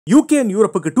UK and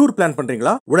Europe tour plan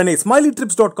பண்றீங்களா? உடனே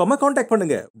smileytrips.com contact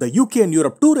பண்ணுங்க. The UK and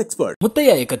Europe tour expert.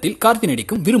 Muthiah இயக்கத்தில் கார்த்தி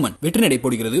நடிக்கும் விருமன் வெற்றி நடை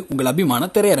போடுகிறது உங்கள் அபிமான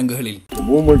திரையரங்குகளில்.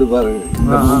 மூவ்மெண்ட் பாருங்க.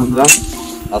 இந்த மூவ்மெண்ட் தான்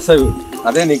அசைவு.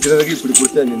 அதே நிக்கிறதுக்கு இப்படி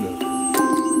புடிச்சா நின்னு.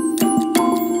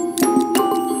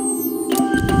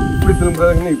 இப்படி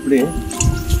திரும்புறதுன்னா இப்படி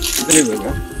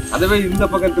திரும்புங்க. அதுவே இந்த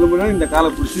பக்கம் திரும்பினா இந்த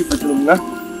காலை புடிச்சு பச்சணும்னா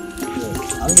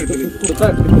அங்க குடுத்தா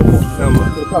திரும்பும். ஆமா.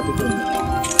 அப்படி திரும்பும்.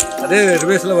 அதே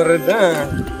ரிவர்ஸ்ல வர்றது தான்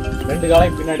ரெண்டு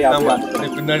காலையும் பின்னாடி ஆமா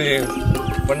பின்னாடி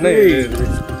பண்ண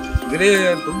இதுலயே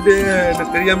துண்டு என்ன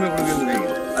தெரியாம கொடுக்குறீங்க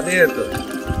அதே அர்த்தம்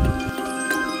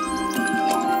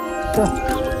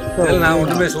நான்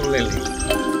ஒண்ணுமே சொல்லல இல்லைங்க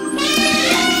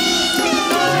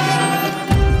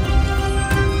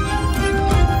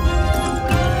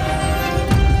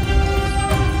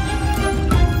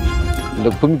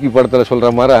இந்த கும்கி படத்துல சொல்ற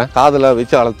மாதிரி காதல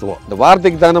வச்சு அழுத்துவோம் இந்த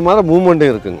வார்த்தைக்கு தகுந்த மாதிரி மூவ்மெண்ட்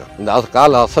இருக்குங்க இந்த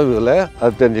கால அசைவுகளை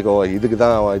அது தெரிஞ்சுக்கோ இதுக்கு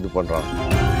தான் இது பண்றான்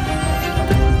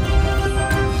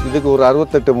இதுக்கு ஒரு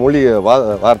 68 மொழி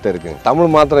வார்த்தை இருக்குங்க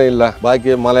தமிழ் மாத்திரம் இல்ல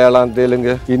பாக்கி மலையாளம்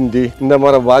தெலுங்கு ஹிந்தி இந்த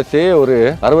மாதிரி பாஷையே ஒரு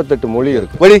 68 மொழி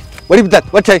இருக்கு வடி வடி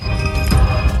பித்தாக் வச்சை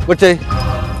வச்சை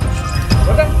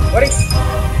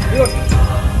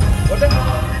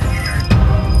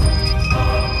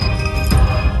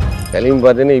கலீம்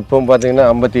பார்த்தீங்கன்னா இப்போ பார்த்தீங்கன்னா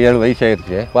 57 வயசு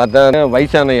ஆயிடுச்சு பார்த்தா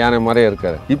வயசான யானை மாதிரியே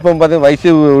இருக்காது இப்போ பார்த்தீங்கன்னா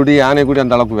வயசு கூடி யானை கூடி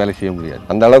அந்த அளவுக்கு வேலை செய்ய முடியாது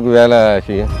அந்த அளவுக்கு வேலை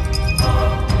செய்யும்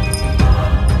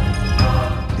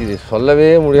இது சொல்லவே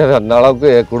முடியாது அந்த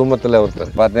அளவுக்கு குடும்பத்தில்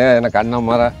ஒருத்தர் பார்த்தேன் எனக்கு அண்ணன்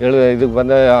மரம் இதுக்கு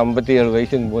வந்து 57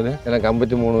 வயசுங்கும் போது எனக்கு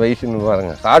 53 வயசுன்னு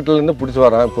பாருங்க காட்டுலேருந்து பிடிச்சி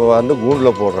வரோம் இப்போ வந்து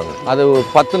கூண்டில் போடுறாங்க அது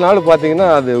 10 நாள் பார்த்தீங்கன்னா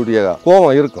அதோடைய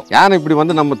கோவம் இருக்கும் யானை இப்படி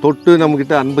வந்து நம்ம தொட்டு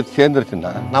நம்மக்கிட்ட அன்பு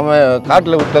சேர்ந்துருச்சுன்னா நம்ம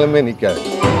காட்டில் விட்டாலுமே நிற்காது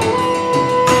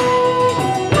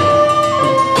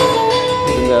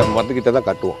மரத்துக்கிட்ட தான்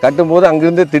கட்டுவோம் கட்டும்போது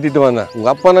அங்கிருந்தே திட்டிட்டு வந்தேன் உங்க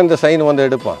அப்பா இந்த சைன் வந்து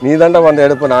எடுப்பான் நீ தாண்டா வந்து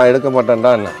எடுப்ப நான் எடுக்க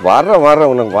மாட்டேன்டா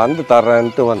வர்றேன் உனக்கு வந்து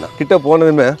தர்றேன்ட்டு வந்தேன் கிட்ட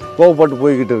போனதுமே கோவப்பட்டு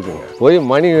போய்கிட்டு இருக்குங்க போய்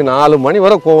 4 மணி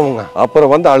வரை கோவங்க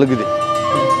அப்புறம் வந்து அழுகுது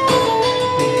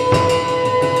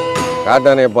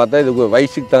காட்டானையை பார்த்தா இதுக்கு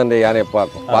வயசுக்கு தகுந்த யானையை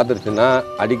பார்த்துருச்சுன்னா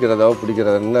அடிக்கிறதோ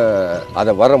பிடிக்கிறதுன்னு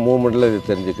அதை வர மூவ்மெண்ட்ல இது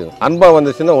தெரிஞ்சுக்குது அன்பா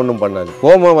வந்துச்சுன்னா ஒன்றும் பண்ணாது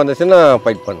கோபம் வந்துச்சுன்னா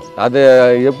ஃபைட் பண்ணும் அது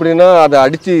எப்படின்னா அதை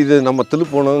அடிச்சு இது நம்ம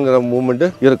திருப்பணுங்கிற மூவ்மெண்ட்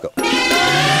இருக்கும்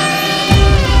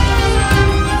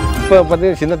இப்போ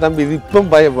பார்த்தீங்கன்னா சின்ன தம்பி இது இப்போ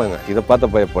பயப்பாங்க இதை பார்த்து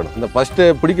பயப்படும் இந்த ஃபர்ஸ்ட்டு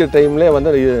பிடிக்கிற டைம்லேயே வந்து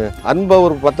அன்பை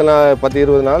ஒரு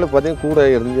 10-20 நாள் பார்த்தீங்கன்னா கூட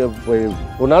இருந்து போய்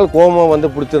ஒரு நாள் கோபம் வந்து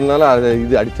பிடிச்சதுனால அதை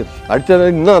இது அடிச்சது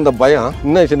இன்னும் அந்த பயம்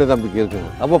இன்னும் சின்ன தம்பிக்கு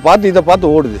இருக்குங்க அப்போ பார்த்து இதை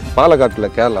பார்த்து ஓடுது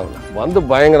பாலக்காட்டில் கேரளாவில் வந்து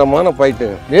பயங்கரமான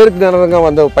ஃபைட்டுங்க நேருக்கு நேரம்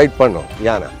வந்து ஃபைட் பண்ணோம்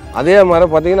யானை அதே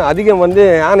மாதிரி பார்த்தீங்கன்னா அதிகம் வந்து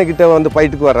யானைக்கிட்ட வந்து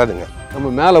ஃபைட்டுக்கு வராதுங்க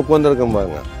நம்ம மேலே உட்காந்துருக்கோம்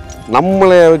பாருங்க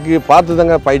நம்மளை பார்த்து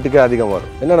தாங்க ஃபைட்டுக்கே அதிகம்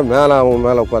வரும் என்னடா மேலே அவன்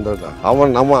மேலே உட்காந்துருக்கான்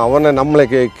அவனை நம்மளை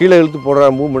கீழே இழுத்து போடுற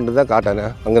மூவ்மெண்ட் தான் காட்டானே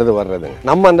அங்கிருந்து வர்றதுங்க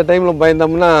நம்ம அந்த டைமில்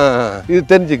பயந்தோம்னா இது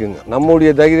தெரிஞ்சுக்குங்க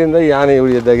நம்மளுடைய தைரியம் தான்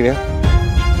யானையுடைய தைரியம்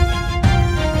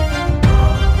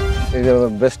இது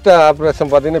பெஸ்ட்டாக ஆப்ரேஷன்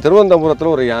பார்த்தீங்கன்னா திருவனந்தபுரத்தில்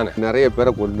ஒரு யானை நிறைய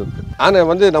பேரை கொண்டு இருக்கு யானை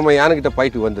வந்து நம்ம யானைக்கிட்ட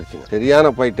ஃபைட்டுக்கு வந்துருச்சுங்க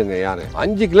சரியான ஃபைட்டுங்க யானை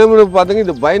 5 கிலோமீட்டர் பார்த்தீங்க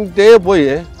இது பயந்துட்டே போய்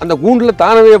அந்த கூண்டில்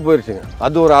தானவே போயிடுச்சுங்க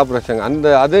அது ஒரு ஆப்ரேஷன்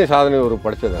அதே சாதனை ஒரு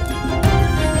படிச்சது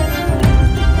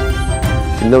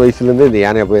சின்ன வயசுலேருந்து இந்த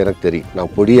யானையை போய் எனக்கு தெரியும்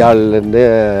நான் பொடியாள்லேருந்து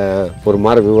ஒரு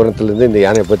மாதிரி விவரத்துலேருந்து இந்த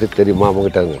யானையை பற்றி தெரியுமா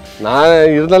அவங்ககிட்ட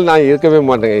நான் இருந்தாலும் நான் இருக்கவே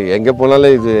மாட்டேங்க எங்கே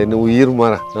போனாலும் இது என்ன உயிர்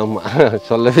மாற நம்ம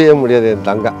சொல்லவே முடியாது என்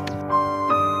தங்கா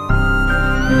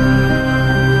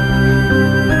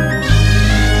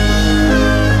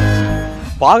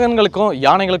பாகன்களுக்கும்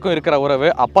யானைகளுக்கும் இருக்கிற உறவு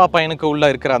அப்பா பையனுக்கு உள்ள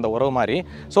இருக்கிற அந்த உறவு மாதிரி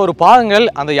ஸோ ஒரு பாகங்கள்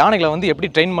அந்த யானைகளை வந்து எப்படி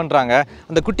ட்ரெயின் பண்ணுறாங்க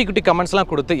அந்த குட்டி குட்டி கமெண்ட்ஸ்லாம்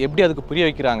கொடுத்து எப்படி அதுக்கு புரிய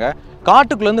வைக்கிறாங்க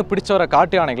காட்டுக்குள்ளேருந்து பிடிச்ச வர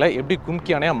காட்டு யானைகளை எப்படி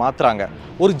கும்கி யானையாக மாற்றுறாங்க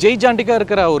ஒரு ஜெய்ஜாண்டிக்காக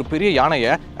இருக்கிற ஒரு பெரிய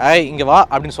யானையை இங்கே வா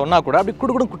அப்படின்னு சொன்னால் கூட அப்படி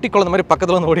குடுக்குடும் குட்டி குழந்தை மாதிரி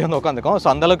பக்கத்தில் வந்து ஓடி வந்து உட்காந்துக்கும் ஸோ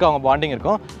அந்தளவுக்கு அவங்க பாண்டிங்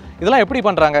இருக்கும் இதெல்லாம் எப்படி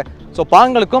பண்ணுறாங்க ஸோ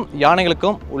பாகங்களுக்கும்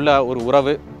யானைகளுக்கும் உள்ள ஒரு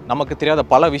உறவு நமக்கு தெரியாத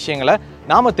பல விஷயங்களை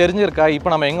நாம் தெரிஞ்சிருக்கா இப்போ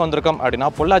நம்ம எங்கே வந்திருக்கோம் அப்படின்னா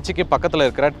பொள்ளாச்சிக்கு பக்கத்தில்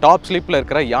இருக்கிற டாப் ஸ்லிப்பில்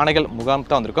இருக்கிற யானைகள் முகாம்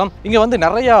தான் வந்திருக்கோம் இங்கே வந்து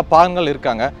நிறையா பாகங்கள்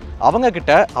இருக்காங்க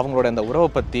அவங்கக்கிட்ட அவங்களோட இந்த உறவை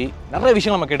பற்றி நிறைய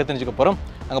விஷயங்கள் நம்ம கேட்டு தெரிஞ்சுக்க போகிறோம்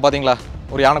அங்கே பார்த்தீங்களா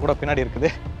ஒரு யானை கூட பின்னாடி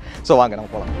இருக்குது ஸோ வாங்க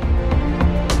நம்ம போகலாம்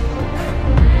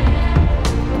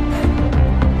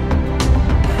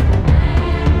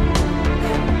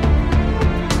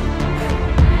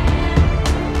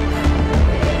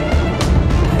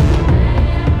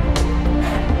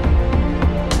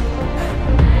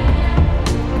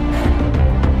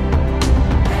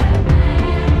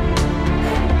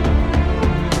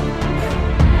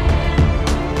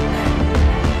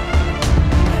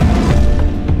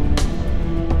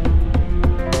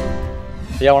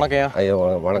ஐயா வணக்கம் ஐயா. ஐயா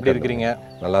வணக்கம். இருக்கிறீங்க?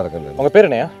 நல்லா இருக்குங்க. உங்கள் பேர்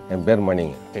என்னையா? என் பேர்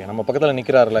மணிங்க. நம்ம பக்கத்தில்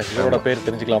நிற்கிறாருல, இவரோட பேர்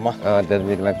தெரிஞ்சுக்கலாமா?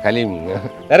 தெரிஞ்சுக்கலாம். கலீமுங்க.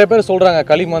 நிறைய பேர் சொல்கிறாங்க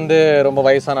கலீம் வந்து ரொம்ப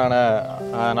வயசான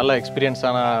நல்ல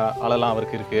எக்ஸ்பீரியன்ஸான ஆளெல்லாம்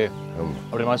அவருக்கு இருக்குது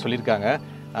அப்படி மாதிரி சொல்லியிருக்காங்க.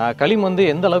 கலீம் வந்து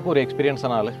எந்த அளவுக்கு ஒரு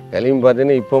எக்ஸ்பீரியன்ஸான ஆள்? கலீம்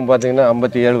பார்த்தீங்கன்னா இப்போ பார்த்தீங்கன்னா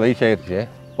 57 வயசு ஆயிடுச்சு.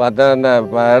 பார்த்தா அந்த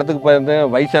இடத்துக்கு பார்த்தா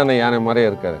வயசான யானை மாதிரியே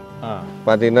இருக்காது.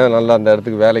 பார்த்தீங்கன்னா நல்லா அந்த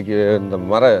இடத்துக்கு வேலைக்கு இந்த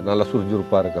மரம் நல்லா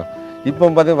சுறுசுறுப்பாக இருக்கும். இப்போ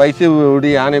பார்த்தீங்கன்னா வயசு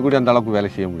உடைய யானை கூட அந்த அளவுக்கு வேலை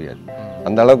செய்ய முடியாது.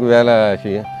 அந்த அளவுக்கு வேலை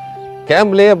செய்யும்.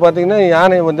 கேம்ப்லேயே பார்த்தீங்கன்னா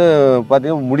யானை வந்து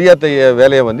பார்த்தீங்கன்னா முடியாத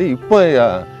வேலையை வந்து இப்போ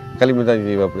கலிமி தான்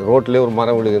செய்வோம். அப்படி ரோட்லேயே ஒரு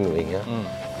மரம் விழுகுன்னு வைங்க,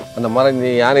 அந்த மரம் இந்த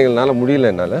யானைகள்னால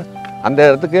முடியலனால அந்த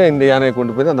இடத்துக்கு இந்த யானையை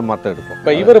கொண்டு போய் அந்த மரத்தை எடுப்போம்.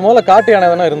 இப்போ இவர் முதல்ல காட்டு யானை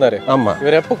தானே இருந்தார்? ஆமாம்.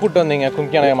 இவர் எப்போ கூப்பிட்டு வந்தீங்க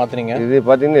கும்கி யானையை மாற்றினீங்க? இது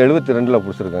பார்த்தீங்கன்னா 72ல்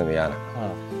பிடிச்சிருக்காங்க இந்த யானை.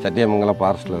 சத்தியமங்கலம்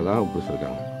ஃபாரஸ்ட்டில் தான்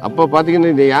பிடிச்சிருக்காங்க. அப்போ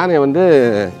பார்த்தீங்கன்னா இந்த யானை வந்து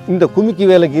இந்த குமிக்கி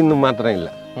வேலைக்கு இன்னும் மாத்திரம்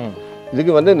இல்லை.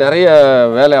 இதுக்கு வந்து நிறைய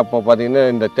வேலை. அப்போ பார்த்தீங்கன்னா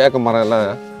இந்த தேக்க மரம் எல்லாம்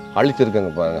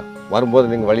அழிச்சிருக்காங்க பாருங்கள்.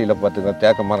 வரும்போது நீங்கள் வழியில் பார்த்துக்க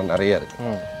தேக்க மரம் நிறையா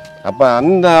இருக்குது. அப்போ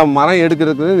அந்த மரம்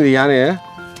எடுக்கிறதுக்கு இந்த யானையை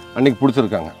அன்றைக்கி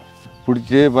பிடிச்சிருக்காங்க.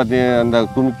 பிடிச்சி பார்த்தீங்கன்னா அந்த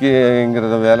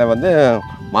குமிக்கிங்கிறத வேலை வந்து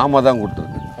மாமா தான்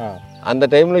கொடுத்துருக்கு. அந்த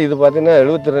டைமில் இது பார்த்தீங்கன்னா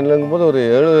 72ங்கும்போது ஒரு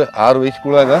 6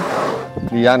 வயசுக்குள்ளே தான்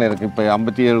இந்த யானை இருக்குது. இப்போ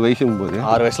 57 வயசுங்கும் போது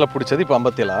 6 வயசில் பிடிச்சது இப்போ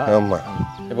 57. ஆமாம்.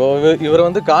 இப்போ இவர்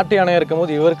வந்து காட்டு யானையாக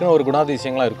இருக்கும்போது இவருக்குன்னு ஒரு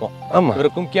குணாதிசயங்கள்லாம் இருக்கும். ஆமாம்.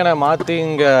 இவர் கும்கி யானை மாற்றி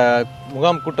இங்கே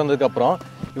முகாம் கூட்டு வந்ததுக்கப்புறம்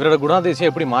இவரோட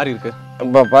குணாதிசயம் எப்படி மாறி இருக்கு?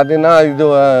 இப்போ பார்த்தீங்கன்னா இது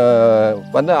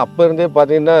வந்து அப்போ இருந்தே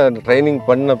பார்த்தீங்கன்னா ட்ரைனிங்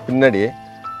பண்ண பின்னாடி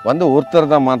வந்து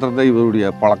ஒருத்தர் தான் மாத்திரதான் இவருடைய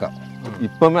பழக்கம்.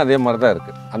 இப்போவுமே அதே மாதிரி தான்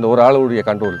இருக்குது. அந்த ஒரு ஆளுடைய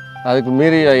கண்ட்ரோல். அதுக்கு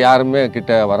மீறி யாருமே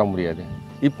கிட்ட வர முடியாது.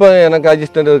 இப்போ எனக்கு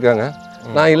அசிஸ்டண்ட் இருக்காங்க,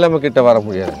 நான் இல்லாமல் கிட்ட வர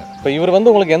முடியாதுங்க. இப்போ இவர் வந்து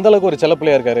உங்களுக்கு எந்த அளவுக்கு ஒரு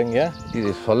செல்லப்பிள்ளையா இருக்காரு இங்கே?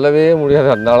 இது சொல்லவே முடியாது.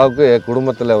 அந்த அளவுக்கு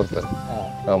குடும்பத்தில் ஒருத்தர்.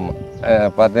 ஆமாம்.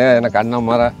 பார்த்தேன் எனக்கு அண்ணா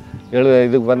மரம்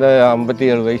இதுக்கு வந்து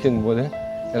 57 வயசுங்கும் போது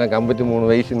எனக்கு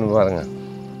 53 வயசுன்னு பாருங்க.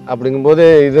 அப்படிங்கும்போது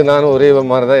இது நானும் ஒரே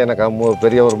மாதிரி தான். எனக்கு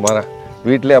பெரிய ஒரு மரம்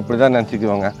வீட்டிலே அப்படி தான்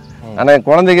நினச்சிக்குவாங்க. ஆனால் என்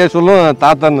குழந்தைங்க சொல்லும்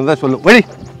தாத்தான்னு தான் சொல்லும்.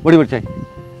 ஒடி படிச்சாய்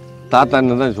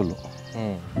தாத்தான்னு தான் சொல்லும்.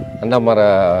 அந்த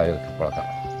மரம் இருக்குது பழக்கம்.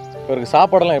 இவருக்கு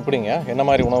சாப்பாடெல்லாம் எப்படிங்க? என்ன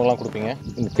மாதிரி உணவுலாம் கொடுப்பீங்க?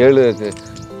 இந்த கேளு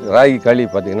ராகி களி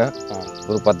பார்த்தீங்கன்னா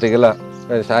ஒரு 10 கிலோ.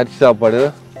 அரிசி சாப்பாடு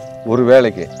ஒரு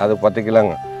வேளைக்கு அது 10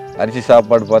 கிலோங்க. அரிசி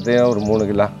சாப்பாடு பார்த்தீங்கன்னா ஒரு 3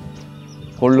 கிலோ,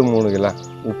 கொள்ளு 3 கிலோ,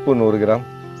 உப்பு 100 கிராம்,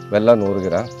 வெல்லம் 100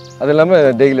 கிராம். அது இல்லாமல்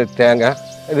டெய்லி தேங்காய்.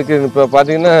 இதுக்கு இப்போ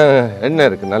பார்த்தீங்கன்னா எண்ணெய்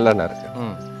இருக்குது, நல்லெண்ணெய்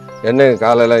இருக்குது. எண்ணெய்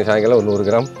காலையில் சாயங்காலம் ஒரு 100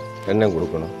 கிராம் எண்ணெய்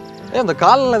கொடுக்கணும். அந்த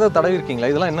காலில் ஏதாவது தடவி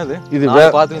இருக்கீங்களா? இதெல்லாம் என்னது? இது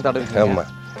பார்த்து தடவி.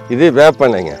 ஆமாம். இது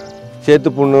வேப்பெண்ணெய்ங்க. சேத்து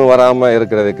புண்ணு வராமல்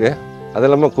இருக்கிறதுக்கு, அது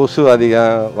இல்லாமல் கொசு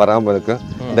அதிகம் வராமல் இருக்கும்.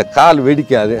 இந்த கால்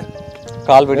வெடிக்காது.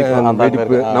 கால்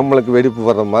வெடிப்பு நம்மளுக்கு வெடிப்பு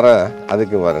வர்ற மரம்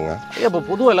அதுக்கு வருங்க. இப்போ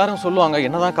பொதுவாக எல்லாரும் சொல்லுவாங்க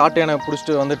என்னதான் காட்டு யானை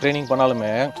பிடிச்சிட்டு வந்து ட்ரைனிங்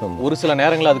பண்ணாலுமே ஒரு சில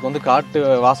நேரங்களில் அதுக்கு வந்து காட்டு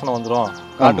வாசனை வந்துடும்,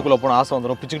 காட்டுக்குள்ளே போன ஆசை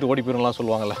வந்துடும், பிச்சுக்கிட்டு ஓடி போயிடலாம்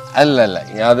சொல்லுவாங்கல்ல. இல்லை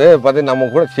அது பார்த்தீங்கன்னா நம்ம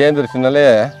கூட சேர்ந்துருச்சுனாலே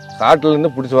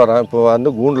காட்டுலேருந்து பிடிச்சி வரோம். இப்போ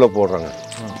வந்து கூண்டில் போடுறாங்க.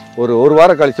 ஒரு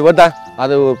வாரம் கழிச்சு பார்த்தா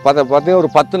அது பார்த்தீங்கன்னா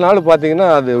ஒரு 10 நாள் பார்த்தீங்கன்னா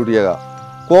அதோடைய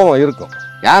கோவம் இருக்கும்.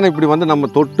 யானை இப்படி வந்து நம்ம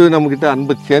தொட்டு நம்மக்கிட்ட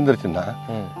அன்பு சேர்ந்துருச்சுன்னா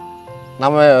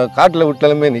நம்ம காட்டில்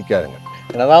விட்டாலுமே நிற்காதுங்க.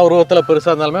 என்னதான் உருவத்தில்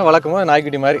பெருசாக இருந்தாலுமே வழக்கமாக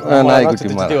நாய்க்குட்டி மாதிரி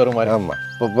வரும் மாதிரி. ஆமாம்.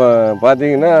 இப்போ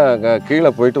பார்த்தீங்கன்னா கீழே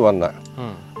போயிட்டு வந்தேன்.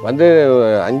 வந்து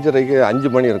 5:30க்கு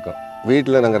 5 மணி இருக்கும்.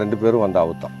 வீட்டில் நாங்கள் 2 பேரும் வந்து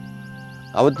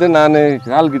அவுத்து நான்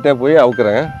கால்கிட்டே போய்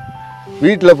அவுக்குறேன்.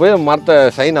 வீட்டில் போய் மரத்தை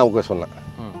சைன் அவுக்க சொன்னேன்.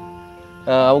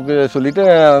 அவுக்கு சொல்லிவிட்டு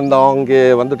அந்த அங்கே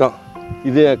வந்துட்டோம்.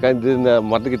 இது இந்த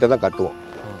மரத்துக்கிட்ட தான் கட்டுவோம்.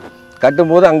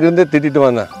 கட்டும்போது அங்கேருந்தே திட்டிட்டு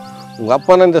வந்தேன். உங்கள்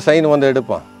அப்பானா இந்த சைன் வந்து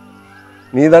எடுப்பான்,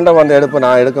 நீ தாண்டா வந்து எடுப்பேன்,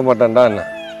 நான் எடுக்க மாட்டேன்டா. என்ன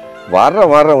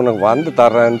வர்றேன் உனக்கு வந்து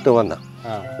தர்றேன்ட்டு வந்தேன்.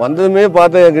 வந்ததுமே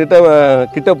பார்த்து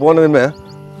கிட்ட போனதுமே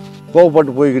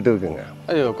கோவப்பட்டு போய்கிட்டு இருக்குங்க.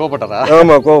 ஐயோ கோவப்பட்டாரா?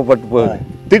 ஆமாம், கோவப்பட்டு போகுது.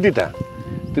 திட்டேன்.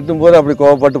 திட்டும்போது அப்படி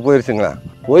கோவப்பட்டு போயிடுச்சுங்களா.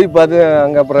 போய் பார்த்து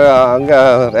அங்கே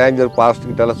ரேஞ்சர்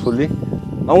பாஸ்ட்கிட்டலாம் சொல்லி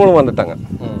அவங்களும் வந்துட்டாங்க.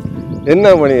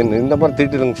 என்ன மணி இந்த மாதிரி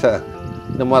திட்டுருங்க சார்,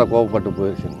 இந்த மாதிரி கோவப்பட்டு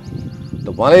போயிடுச்சுங்க.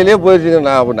 இந்த மலையிலே போயிடுச்சுங்க.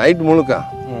 நான் அப்போ நைட்டு முழுக்க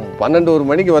 12-1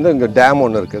 மணிக்கு வந்து இங்கே டேம்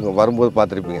ஒன்று இருக்குது, இங்கே வரும்போது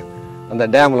பார்த்துருப்பீங்க. அந்த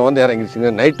டேமில் வந்து இறங்கிடுச்சுங்க.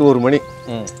 நைட்டு 1 மணி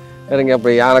இறங்கி அப்போ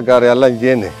யானைக்கார எல்லாம்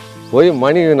சேர்ந்து போய்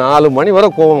மணி 4 மணி வரை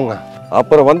கோவங்க.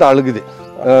 அப்புறம் வந்து அழுகுது.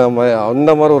 அந்த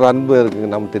மாதிரி ஒரு அன்பு இருக்குங்க.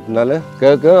 நம்ம திட்டினால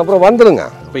கேட்க அப்புறம் வந்துடுங்க.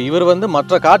 இப்போ இவர் வந்து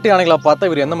மற்ற காட்டு யானைகளை பார்த்தா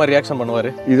இவர் எந்த மாதிரி ரியாக்ஷன் பண்ணுவார்?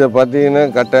 இதை பார்த்தீங்கன்னா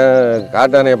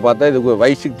காட்டு யானையை பார்த்தா இதுக்கு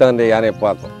வயசுக்கு தகுந்த யானையை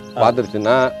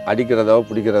பார்த்துருச்சுன்னா அடிக்கிறதோ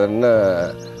பிடிக்கிறதுன்னு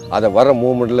அதை வர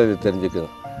மூமெண்ட்டில் இது தெரிஞ்சுக்குங்க.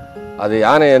 அது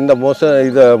யானை எந்த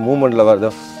இதை மூமெண்ட்டில் வருதோ.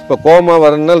 இப்போ கோமா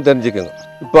வரணுன்னாலும் தெரிஞ்சுக்குங்க,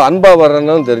 இப்போ அன்பாக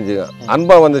வரணுன்னாலும் தெரிஞ்சுக்கங்க.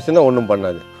 அன்பாக வந்துச்சுன்னா ஒன்றும்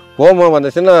பண்ணாது, கோமா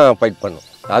வந்துச்சுன்னா ஃபைட் பண்ணும்.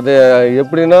 அது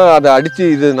எப்படின்னா அதை அடித்து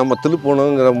இது நம்ம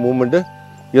திருப்பணுங்கிற மூமெண்ட்டு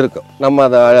இருக்கும். நம்ம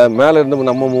அதை மேலே இருந்து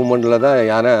நம்ம மூமெண்ட்டில் தான்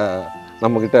யானை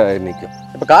நம்மக்கிட்ட நிற்கும்.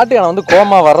 இப்போ காட்டு யானை வந்து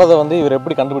கோமா வர்றதை வந்து இவர்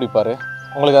எப்படி கண்டுபிடிப்பார்?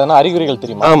 உங்களுக்கு அதனால் அறிகுறிகள்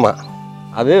தெரியுமா? ஆமாம்,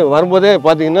 அது வரும்போதே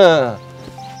பார்த்தீங்கன்னா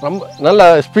ரொம்ப நல்லா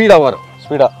ஸ்பீடாக வரும்.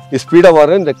 ஸ்பீடாக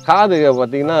வரும். இந்த காது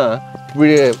பார்த்தீங்கன்னா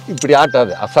இப்படி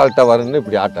ஆட்டாது, அசால்ட்டாக வரும்னு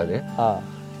இப்படி ஆட்டாது.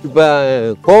 இப்போ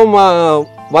கோமா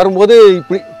வரும்போது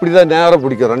இப்படி தான் நேரம்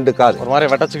பிடிக்கும். 2 காது ஒரு மாதிரி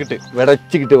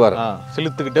வெடச்சிக்கிட்டு வரும்,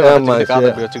 சிலுத்துக்கிட்டு.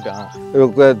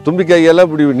 தும்பிக்கையெல்லாம்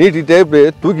இப்படி நீட்டிகிட்டே இப்படி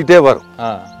தூக்கிட்டே வரும்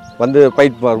வந்து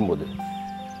ஃபைட் வரும்போது.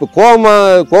 இப்போ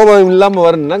கோபம் இல்லாமல்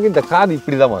வரணுன்னாங்க இந்த காது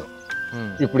இப்படி தான் வரும்.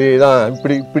 இப்படி தான்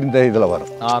இப்படி இந்த இதில்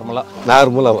வரும்,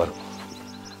 நார்மலாக வரும்.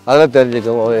 அதெல்லாம்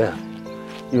தெரிஞ்சுக்கோங்க,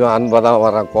 இவன் அன்பாக தான்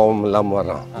வரான், கோபம் இல்லாமல்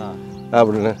வரான்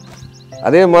அப்படின்னு.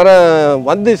 அதே மாதிரி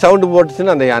வந்து சவுண்டு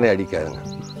போட்டுச்சுன்னா அந்த யானை அடிக்காதுங்க.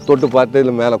 தொட்டு பார்த்து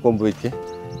இதில் மேலே கொம்பு வச்சு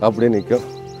அப்படியே நிற்கும்.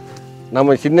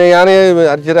 நம்ம சின்ன யானையை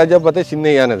அடிச்சராஜா பார்த்தா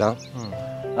சின்ன யானை தான்.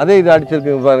 அதே இது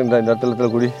அடிச்சிருக்கு பாருங்க, இந்த இடத்துல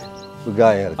கூடி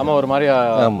காயம் இருக்கு. ஆமாம், ஒரு மாதிரி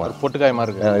ஆமாம் பொட்டு காயமாக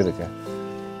இருக்கு.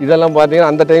 இதெல்லாம்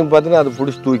பார்த்தீங்கன்னா அந்த டைம் பார்த்தீங்கன்னா அது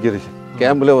பிடிச்சி தூக்கிடுச்சு.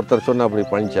 கேம்பில் ஒருத்தர் சொன்னால் அப்படி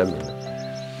பண்ணிச்சாமி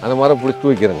அந்த மாதிரி பிடிச்சி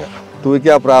தூக்கிடுங்க.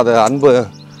 தூக்கி அப்புறம் அதை அன்பு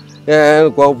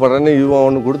கோவப்படுறேன்னு இவன்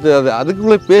ஒன்று கொடுத்து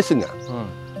அதுக்குள்ளே பேசுங்க.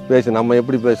 நம்ம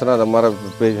எப்படி பேசுகிறோம் அதை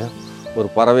மாதிரி பேசும். ஒரு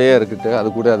பறவையே இருக்கட்டு அது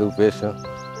கூட அதுக்கு பேசும்.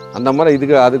 அந்த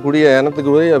மாதிரி அது கூடிய இனத்துக்கு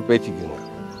கூட பேசிக்குங்க.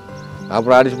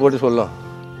 அப்புறம் அடிச்சு போட்டு சொல்லும்,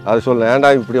 அது சொல்லும் ஏன்டா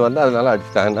இப்படி வந்து அதனால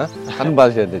அடிச்சுட்டாங்கன்னா அன்பாக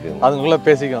சேர்த்துக்குங்க. அதுக்குள்ளே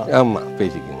பேசிக்கலாம். ஆமாம்,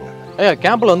 பேசிக்குங்க. ஐயா,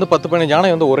 கேம்பில் வந்து 10-15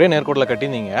 யானை வந்து ஒரே நேர்கோட்டில்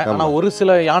கட்டினீங்க. ஆனால் ஒரு சில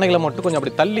யானைகளை மட்டும் கொஞ்சம்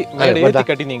அப்படி தள்ளி ஏற்றி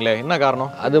கட்டினீங்களே, என்ன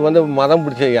காரணம்? அது வந்து மதம்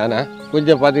பிடிச்ச யானை.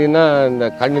 கொஞ்சம் பார்த்தீங்கன்னா இந்த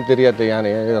கண்ணு தெரியாத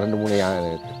யானை 2-3 யானை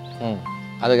இருக்குது.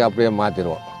 அதுக்கு அப்படியே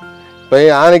மாற்றிடுவோம். இப்போ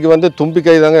யானைக்கு வந்து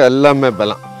தும்பிக்கை தாங்க எல்லாமே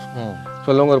பலம்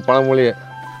சொல்லுவாங்க. ஒரு பழமொழியே,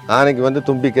 யானைக்கு வந்து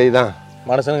தும்பிக்கை தான்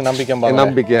மனுஷனுக்கு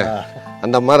நம்பிக்கை.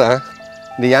 அந்த மாதிரி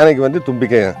இந்த யானைக்கு வந்து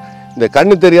தும்பிக்கை. இந்த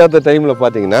கண்ணு தெரியாத டைமில்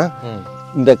பார்த்தீங்கன்னா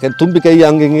இந்த தும்பிக்கை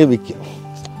அங்கங்கே விற்கும்.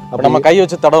 நம்ம கை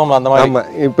வச்சு தடவும் அந்த மாதிரி. ஆமாம்,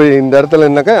 இப்போ இந்த இடத்துல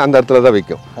என்னக்கா அந்த இடத்துல தான்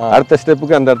வைக்கும். அடுத்த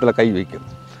ஸ்டெப்புக்கு அந்த இடத்துல கை வைக்கும்.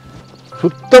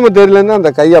 சுத்தமாக தெரியலன்னா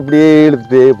அந்த கை அப்படியே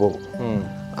இழுத்துட்டே போகும்.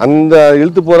 அந்த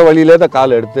இழுத்து போகிற வழியிலே தான்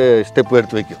காலை எடுத்து ஸ்டெப்பு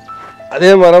எடுத்து வைக்கும். அதே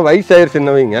மாதிரி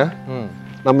வயசாயிருச்சுன்னவங்க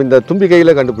நம்ம இந்த தும்பி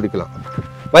கையில் கண்டுபிடிக்கலாம்.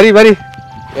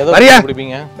 வரியா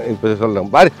இப்போ சொல்கிறோம்,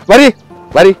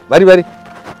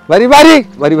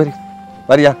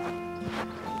 வரியா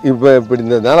இப்போ இப்படி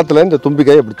இந்த நேரத்தில் இந்த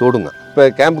தும்பிக்கை இப்படி தொடுங்க. இப்போ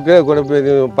கேம்புக்கு கூட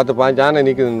 10-15 யானை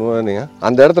நிற்குதுன்னு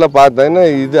அந்த இடத்துல பார்த்தீங்கன்னா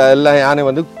இது எல்லா யானை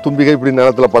வந்து தும்பிக்கை இப்படி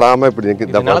நிலத்தில் படாமல் இப்படி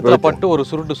நிற்குது. பட்டு ஒரு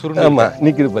சுருட்டு ஆமாம்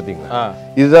நிற்குது பார்த்தீங்களா.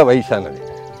 இதுதான் வயசானது.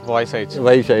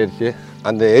 வயசாயிருச்சு,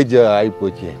 அந்த ஏஜ்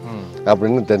ஆகிப்போச்சு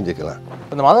அப்படின்னு தெரிஞ்சுக்கலாம்.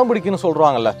 இந்த மதம் பிடிக்குன்னு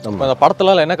சொல்றாங்கல்ல, இந்த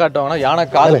படத்துல என்ன காட்டுவாங்கன்னா யானை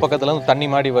காது பக்கத்துல இருந்து தண்ணி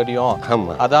மாடி வடியும்,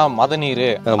 அதான் மத நீர்,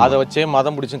 அதை வச்சே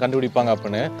மதம் பிடிச்சு கண்டுபிடிப்பாங்க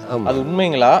அப்படின்னு. அது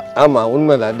உண்மைங்களா? ஆமா,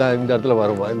 உண்மைதான். இந்த இடத்துல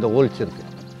வரும், இந்த ஓல்ச்சி இருக்கு,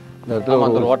 இந்த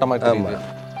இடத்துல ஓட்டமா.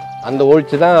 அந்த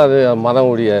ஓல்ச்சி தான் அது மதம்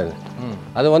முடியாது.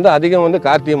 அது வந்து அதிகம் வந்து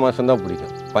கார்த்திகை மாதம் தான்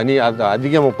பிடிக்கும். பனி அது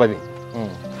அதிகமாக பனி.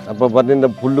 அப்போ பார்த்தீங்கன்னா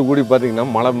இந்த புல்லு கூடி பார்த்தீங்கன்னா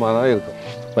மழை தான் இருக்கும்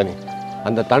பனி.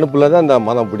 அந்த தணுப்புல தான் அந்த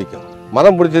மதம் பிடிக்கும்.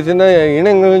 மதம் பிடிச்சிச்சுன்னா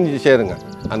இனங்களும் சேருங்க.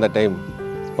 அந்த டைம்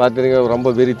பார்த்துருங்க ரொம்ப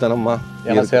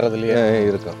வெறித்தனமாக சேரதுலேயே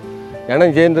இருக்கும்.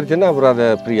 இனம் சேர்ந்துருச்சுன்னா அப்புறம் அதை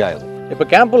ஃப்ரீ ஆகிடும். இப்போ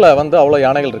கேம்பில் வந்து அவ்வளோ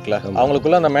யானைகள் இருக்குல்ல,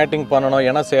 அவங்களுக்குள்ள அந்த மேட்டிங் பண்ணணும்,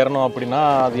 இனம் சேரணும் அப்படின்னா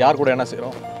அது யார் கூட இனம்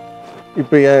சேரும்?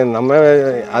 இப்போ நம்ம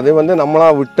அது வந்து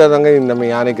நம்மளாக விட்டதாங்க நம்ம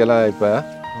யானைக்கெல்லாம் இப்போ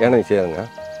இனம் சேருங்க.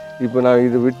 இப்போ நான்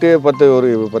இது விட்டு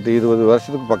 10-20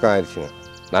 வருஷத்துக்கு பக்கம் ஆயிடுச்சுங்க.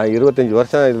 நான் 25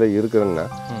 வருஷம் இதில் இருக்கிறேன்னா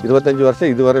 25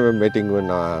 வருஷம் இதுவரை மீட்டிங்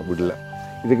நான் விடல.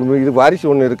 இது வாரிசு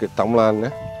ஒன்று இருக்குது, தமிழான்னு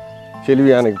செல்வி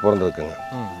யானைக்கு பிறந்திருக்குங்க.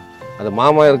 அது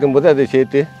மாமா இருக்கும்போது அதை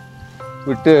சேர்த்து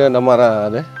விட்டு நம்ம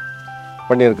அதை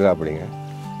பண்ணியிருக்கிறேன் அப்படிங்க.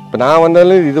 இப்போ நான்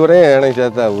வந்தாலும் இதுவரை யானை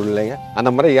சேர்த்தா விடலைங்க. அந்த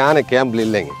மாதிரி யானை கேம்பில்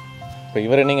இல்லைங்க. இப்போ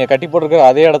இவரை நீங்கள் கட்டி போட்டிருக்கிற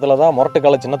அதே இடத்துல தான்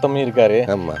முரட்டுக்கால சின்ன தம்பி இருக்காரு.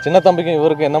 ஆமாம், சின்ன தம்பிக்கும்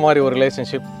இவருக்கு என்ன மாதிரி ஒரு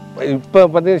ரிலேஷன்ஷிப்? இப்போ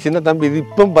பார்த்தீங்கன்னா சின்ன தம்பி இது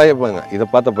இப்போ பயப்பாங்க, இதை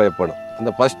பார்த்து பயப்படும்.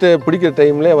 அந்த ஃபஸ்ட்டு பிடிக்கிற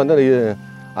டைம்லேயே வந்து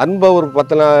அன்பாக ஒரு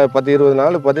 10-20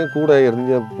 நாள் பார்த்தீங்கன்னா கூட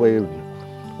இருந்து போய்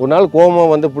ஒரு நாள்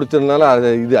கோபம் வந்து பிடிச்சதுனால அதை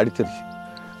இது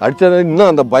அடித்தது இன்னும்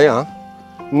அந்த பயம்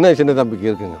இன்னும் சின்ன தம்பிக்கு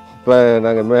இருக்குங்க. இப்போ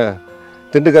நாங்கள்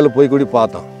திண்டுக்கல் போய் கூடி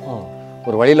பார்த்தோம்,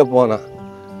 ஒரு வழியில் போனோம்.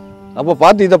 அப்போ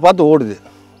இதை பார்த்து ஓடுது.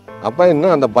 அப்போ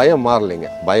இன்னும் அந்த பயம் மாறலைங்க,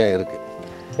 பயம் இருக்குது.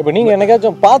 இப்போ நீங்கள்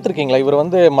என்னைக்காச்சும் பார்த்துருக்கீங்களா இவர்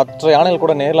வந்து மற்ற யானைகள்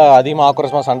கூட நேரில் அதிகமாக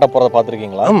ஆக்ரோஷமாக சண்டை போகிறத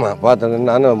பார்த்துருக்கீங்களா? ஆமாம், பார்த்தேன்.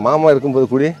 நான் மாமா இருக்கும்போது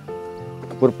கூடி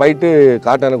ஒரு ஃபைட்டு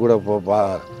காட்டான கூட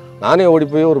நானே ஓடி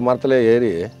போய் ஒரு மரத்தில்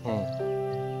ஏறி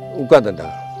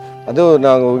உட்காந்துட்டாங்க. அதுவும்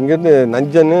நாங்கள் இங்கேருந்து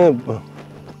நஞ்சன்னு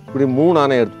இப்படி 3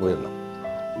 ஆனை எடுத்து போயிடலாம்.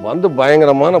 வந்து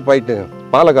பயங்கரமான ஃபைட்டு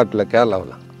பாலக்காட்டில்,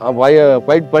 கேரளாவில்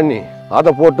ஃபைட் பண்ணி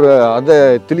அதை போட்டு அதை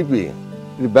திருப்பி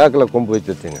இது பேக்கில் கொம்பு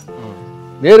வச்சுருச்சுங்க.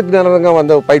 நேருக்கு நேரங்க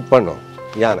வந்து ஃபைட் பண்ணோம்.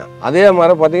 யானை. அதே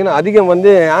மாதிரி பார்த்தீங்கன்னா அதிகம்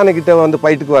வந்து யானைக்கிட்ட வந்து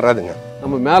ஃபைட்டுக்கு வராதுங்க.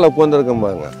 நம்ம மேலே உட்காந்துருக்கோம்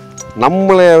பாருங்க,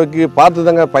 நம்மளுக்கு பார்த்து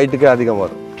தாங்க ஃபைட்டுக்கு அதிகம்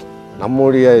வரும்.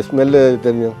 நம்மளுடைய ஸ்மெல்லு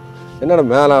தெரியும். என்னடா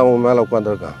மேலே அவன் மேலே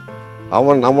உட்காந்துருக்கான்,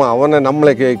 அவனை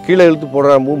நம்மளை கீழே இழுத்து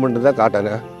போடுற மூமெண்ட்டு தான்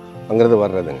காட்டாங்க அங்கிறது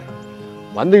வர்றதுங்க.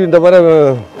 வந்து இந்த மாதிரி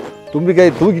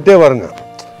தும்பிக்காய் தூக்கிட்டே வருங்க,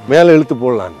 மேலே இழுத்து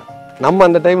போடலான்னு. நம்ம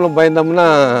அந்த டைமில் பயந்தோம்னா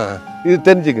இது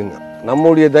தெரிஞ்சுக்குங்க,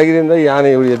 நம்முடைய தைரியம் தான்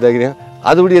யானையுடைய தைரியம்,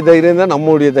 அதுடைய தைரியம் தான்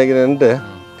நம்முடைய தைரியம்ன்ட்டு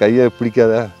கையை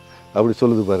பிடிக்காத அப்படி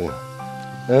சொல்லுது பாருங்க.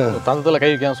 தந்தத்தில்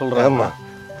கை வைக்க சொல்கிறேன். ஆமாம்,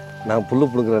 நான்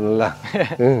புல்லு பிடுங்குறேன் நல்லா.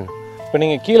 இப்போ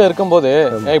நீங்கள் கீழே இருக்கும்போது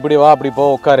இப்படி வா அப்படி போ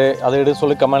உட்காரு அதை எடுத்து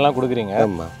சொல்லி கமெண்ட்லாம் கொடுக்குறீங்க.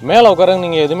 ஆமாம், மேலே உட்காருங்க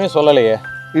நீங்கள் எதுவுமே சொல்லலையே.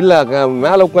 இல்லை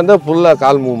மேலே உட்காந்தா ஃபுல்லாக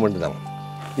கால் மூவ்மெண்ட் தாங்க.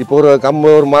 இப்போ ஒரு கம்பு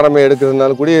ஒரு மரமே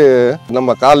எடுக்கிறதுனால கூட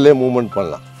நம்ம காலிலே மூவ்மெண்ட்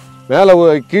பண்ணலாம். மேலே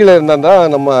கீழே இருந்தால்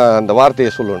தான் நம்ம அந்த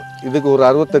வார்த்தையை சொல்லணும். இதுக்கு ஒரு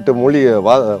 68 மொழி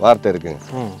வார்த்தை இருக்குங்க.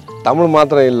 தமிழ்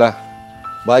மாத்திரம் இல்லை,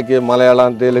 பாக்கி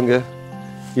மலையாளம், தெலுங்கு,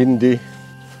 ஹிந்தி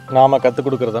நாம கற்றுக்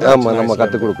கொடுக்குறது. ஆமாம், நம்ம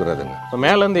கற்றுக் கொடுக்குறதுங்க. இப்போ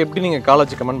மேலேருந்து எப்படி நீங்கள் கால்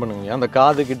வச்சு கமெண்ட் பண்ணுவீங்க? அந்த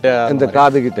காது கிட்ட, இந்த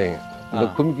காது கிட்டேங்க இந்த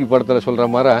கும்கி படத்தில் சொல்கிற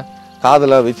மாதிரி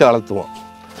காதில் வச்சு அழுத்துவோம்.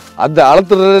 அந்த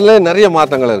அழுத்துறதுல நிறைய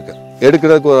மாற்றங்கள் இருக்குது.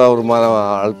 எடுக்கிறதுக்கு ஒரு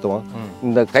அழுத்துவோம்.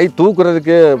 இந்த கை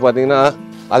தூக்குறதுக்கு பார்த்தீங்கன்னா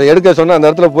அதை எடுக்க சொன்னால் அந்த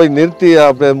இடத்துல போய் நிறுத்தி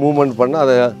அப்படியே மூவ்மெண்ட் பண்ணால்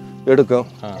அதை எடுக்கும்.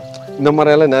 இந்த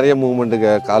மாதிரியெல்லாம் நிறைய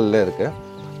மூவ்மெண்ட்டுக்கு காலில் இருக்குது.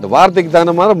 இந்த வார்த்தைக்கு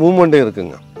தகுந்த மாதிரி மூவ்மெண்ட்டும்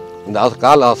இருக்குங்க. இந்த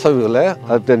கால் அசைவுகளை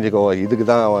அது தெரிஞ்சுக்கோ, இதுக்கு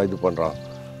தான் இது பண்ணுறோம்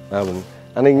அப்படின்னு.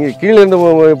 ஆனால் இங்கே கீழே இருந்து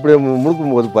இப்படி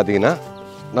முழுக்கும்போது பார்த்தீங்கன்னா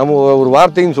நம்ம ஒரு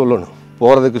வார்த்தையும் சொல்லணும்,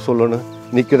 போகிறதுக்கு சொல்லணும்,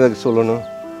 நிற்கிறதுக்கு சொல்லணும்.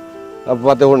 அப்போ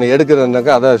பார்த்தா ஒன்று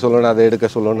எடுக்கிறதுனாக்கா அதை சொல்லணும், அதை எடுக்க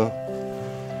சொல்லணும்.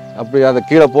 அப்படி அதை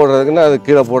கீழே போடுறதுக்குன்னா அது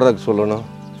கீழே போடுறதுக்கு சொல்லணும்.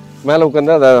 மேலே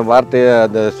உட்காந்து அதை வார்த்தையை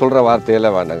அந்த சொல்கிற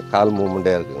வார்த்தையெல்லாம் வேண்டாங்க, கால்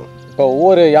மூவ்மெண்ட்டே இருக்குங்க. இப்போ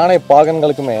ஒவ்வொரு யானை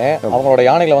பாகன்களுக்குமே அவங்களோட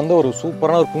யானைகளை வந்து ஒரு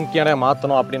சூப்பரான ஒரு கும்கி யானையை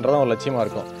மாற்றணும் அப்படின்றத ஒரு லட்சியமாக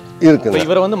இருக்கும். இருக்குங்க.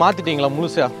 இவரை வந்து மாற்றிட்டீங்களா?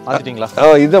 முழுசா மாற்றிட்டீங்களா?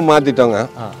 இதை மாற்றிட்டோங்க.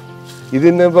 இது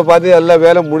இன்னும் இப்போ பார்த்து எல்லாம்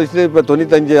வேலை முடிச்சுட்டு இப்போ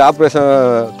 95 ஆப்ரேஷன்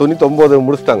 99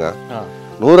 முடிச்சிட்டாங்க.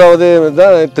 100வது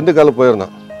தான் திண்டுக்கல்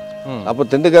போயிருந்தோம். அப்போ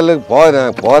திண்டுக்கல்லுக்கு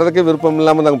போகிறதுக்கே விருப்பம்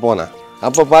இல்லாமல் தாங்க போனேன்.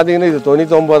 அப்போ பார்த்தீங்கன்னா இது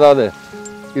 99வது,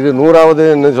 இது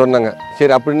 100வதுன்னு சொன்னாங்க.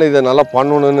 சரி அப்படின்னு இதை நல்லா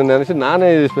பண்ணணும்னு நினச்சி நானே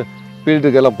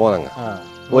ஃபீல்டுக்கெல்லாம் போனேங்க.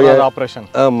 ஆப்ரேஷன்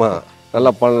ஆமாம்,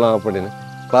 நல்லா பண்ணலாம் அப்படின்னு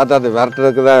பார்த்தா அது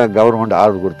விரட்டுறதுக்கு தான் கவர்மெண்ட்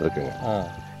ஆர்டர் கொடுத்துருக்குங்க.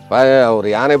 ஒரு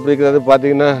யானை பிடிக்கிறது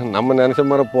பார்த்தீங்கன்னா நம்ம நினச்ச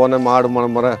மாதிரி போனேன் மாடு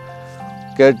மரம்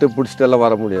கேட்டு பிடிச்சிட்டு எல்லாம்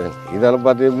வர முடியாது. இதெல்லாம்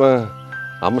பார்த்தீங்கன்னா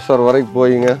அம்சர் வரைக்கும்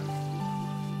போயிங்க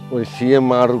ஒரு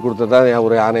சிஎம் ஆர்டர் கொடுத்தா தான்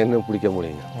ஒரு யானைன்னு பிடிக்க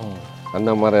முடியுங்க. அந்த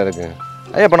மாதிரி இருக்குங்க.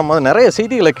 ஐயா, இப்போ நம்ம வந்து நிறைய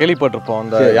செய்திகளை கேள்விப்பட்டிருப்போம்,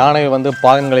 அந்த யானை வந்து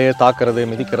பாகங்களையே தாக்குறது,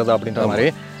 மிதிக்கிறது அப்படின்ற மாதிரி.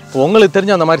 இப்போ உங்களுக்கு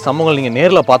தெரிஞ்ச அந்த மாதிரி சம்பவங்கள் நீங்கள்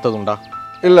நேரில் பார்த்ததுண்டா?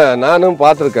 இல்லை, நானும்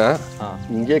பார்த்துருக்கேன்.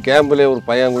 இங்கே கேம்பில் ஒரு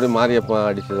பையன் கூட மாரியப்பன்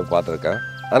அடித்ததை பார்த்துருக்கேன்.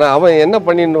 ஆனால் அவன் என்ன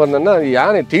பண்ணிட்டு வந்தான்னா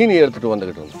யானை தீனி எடுத்துகிட்டு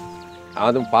வந்துக்கிட்டு இருந்தான்.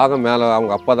 அதுவும் பாகம் மேலே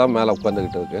அவங்க அப்பா தான் மேலே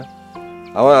உட்காந்துக்கிட்டு இருக்கு.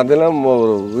 அவன் அதெல்லாம்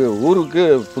ஒரு ஊருக்கு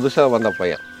புதுசாக வந்த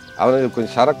பையன். அவனுக்கு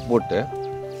கொஞ்சம் சரக்கு போட்டு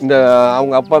இந்த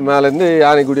அவங்க அப்பா மேலேருந்து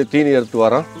யானைக்குடிய தீனி எடுத்து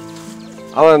வரான்.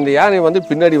 அவன் அந்த யானை வந்து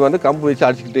பின்னாடி வந்து கம்பு வச்சு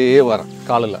அடிச்சுக்கிட்டே வரான்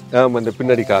காலில். ஆமாம், இந்த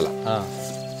பின்னாடி காலை.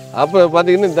 அப்போ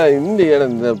பார்த்தீங்கன்னா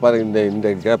இந்த பாருங்க இந்த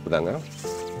கேப்பு தாங்க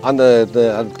அந்த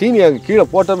தீனியை கீழே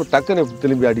போட்டால் டக்குன்னு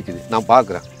திரும்பி அடிக்குது. நான்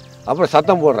பார்க்குறேன், அப்புறம்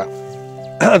சத்தம் போடுறேன்.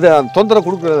 அது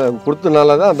தொந்தரவு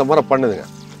கொடுத்தனால தான் அந்த மாதிரி பண்ணுதுங்க.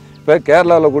 இப்போ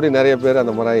கேரளாவில் கூட நிறைய பேர்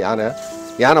அந்த மாதிரி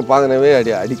யானை பாகனவே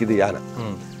அடிக்குது யானை.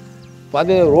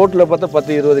 பார்த்தீங்கன்னா ரோட்டில் பார்த்தா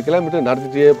 10-20 கிலோமீட்டர்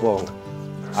நடத்திட்டே போவாங்க.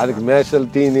 அதுக்கு மேய்ச்சல்,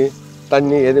 தீனி,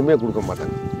 தண்ணி எதுவுமே கொடுக்க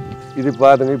மாட்டாங்க. இது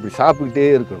பார்த்துங்க இப்படி சாப்பிட்டுக்கிட்டே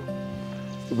இருக்கணும்.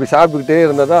 இப்படி சாப்பிட்டுக்கிட்டே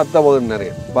இருந்தால் தான் அத்தை வகுப்பு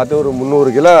நிறைய பார்த்து ஒரு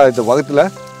 300 கிலோ இந்த வகுத்தில்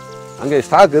அங்கே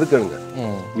ஸ்டாக் இருக்கணுங்க.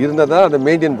 இருந்தால் தான் அதை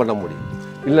மெயின்டைன் பண்ண முடியும்,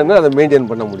 இல்லைன்னா அதை மெயின்டைன்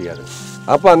பண்ண முடியாது.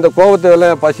 அப்போ அந்த கோபத்தில்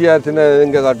பசியாச்சுன்னு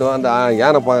எங்கே காட்டும், அந்த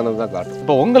யானை பாகனம் தான் காட்டும்.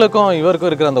 இப்போ உங்களுக்கும் இவருக்கும்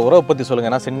இருக்கிற அந்த உறவை பற்றி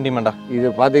சொல்லுங்கள். ஏன்னா சென்டிமெண்டா இது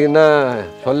பார்த்தீங்கன்னா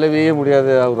சொல்லவே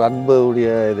முடியாது. ஒரு அன்புடைய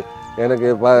இது எனக்கு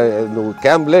இந்த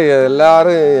கேம்பில்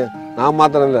எல்லாரும், நான்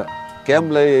மாத்திரம் இல்லை,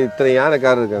 கேம்பில் இத்தனை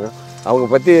யானைக்காரர் இருக்காங்க. அவங்க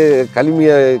பற்றி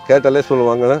கலிமையை கேட்டாலே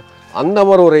சொல்லுவாங்க. அந்த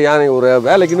மாதிரி ஒரு யானை ஒரு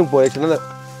வேலைக்குன்னு போயிடுச்சுன்னா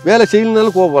வேலை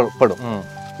செய்யலனாலும் கோபப்படும்.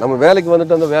 நம்ம வேலைக்கு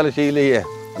வந்துட்டு அந்த வேலை செய்யலையே,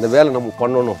 அந்த வேலை நம்ம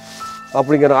பண்ணணும்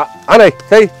அப்படிங்கிற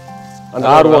அந்த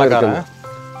ஆர்வம் இருக்குங்க.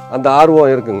 அந்த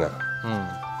ஆர்வம் இருக்குங்க.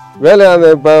 வேலை அந்த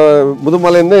இப்போ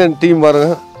முதுமலைன்னு டீம் பாருங்க,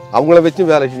 அவங்கள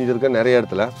வச்சு வேலை செஞ்சுருக்கேன் நிறைய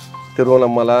இடத்துல.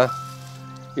 திருவண்ணாமலை,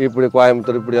 இப்படி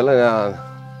கோயம்புத்தூர், இப்படியெல்லாம்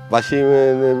வசியம்,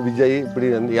 விஜய், இப்படி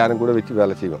அந்த யானை கூட வச்சு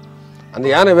வேலை செய்வோம். அந்த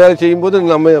யானை வேலை செய்யும்போது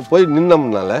நம்ம போய்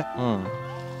நின்னோம்னால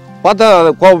பார்த்தா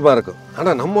அது கோபமாக இருக்கும்.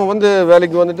 ஆனால் நம்ம வந்து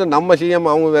வேலைக்கு வந்துட்டு நம்ம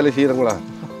செய்யாமல் அவங்க வேலை செய்கிறாங்களா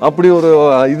அப்படி ஒரு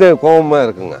இதே கோபமாக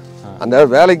இருக்குங்க. அந்த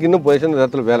வேலைக்கு இன்னும் போயிடுச்சு அந்த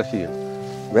இடத்துல வேலை செய்யணும்,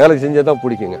 வேலை செஞ்சால் தான்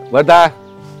பிடிக்குங்க. பட்டா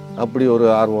அப்படி ஒரு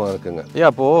ஆர்வம் இருக்குங்க. ஐயா,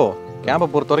 அப்போது கேம்பை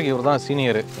பொறுத்த வரைக்கும் இவர் தான்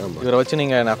சீனியர். இவரை வச்சு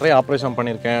நீங்கள் நிறைய ஆப்ரேஷன்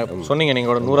பண்ணியிருக்கேன் சொன்னீங்க,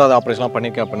 நீங்கள் 100வது ஆப்ரேஷன்லாம்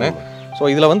பண்ணியிருக்கேன் அப்படின்னு. ஸோ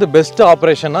இதில் வந்து பெஸ்ட்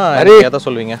ஆப்ரேஷனா எதை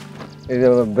சொல்லுவீங்க? இது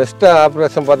பெஸ்ட்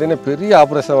ஆப்ரேஷன் பார்த்தீங்கன்னா பெரிய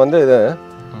ஆப்ரேஷன் வந்து இது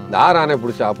இந்த 6 ஆனை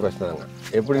பிடிச்ச ஆப்ரேஷன் தாங்க.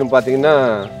 எப்படின்னு பார்த்தீங்கன்னா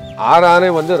 6 ஆனை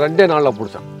வந்து 2 நாளில்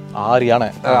பிடிச்சான். 6 யானை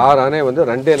 6 ஆனை வந்து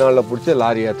 2 நாளில் பிடிச்சி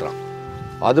லாரி ஏற்றுறான்.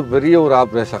 அது பெரிய ஒரு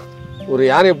ஆப்ரேஷன். ஒரு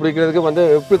யானையை பிடிக்கிறதுக்கு வந்து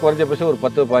எப்படி குறைஞ்சபட்சம் ஒரு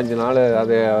 10-15 நாள்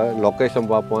அதை லொக்கேஷன்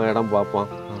பார்ப்போம், இடம் பார்ப்போம்.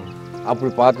 அப்படி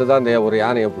பார்த்து தான் அந்த ஒரு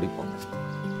யானையை பிடிப்போம்.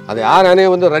 அது 6 ஆனையை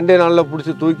வந்து 2 நாளில்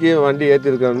பிடிச்சி தூக்கி வண்டி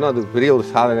ஏற்றிருக்கணும்னா அது பெரிய ஒரு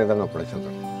சாதனை தாங்க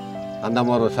படைச்சிருக்கேன். அந்த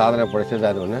மாதிரி ஒரு சாதனை படைச்சது.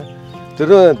 அது ஒன்று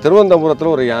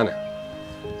திருவனந்தபுரத்தில் ஒரு யானை,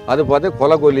 அது பார்த்து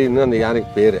கொலகொல்லின்னு அந்த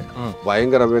யானைக்கு பேர்.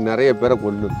 பயங்கர நிறைய பேரை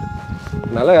கொல்லுது,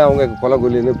 அதனால அவங்க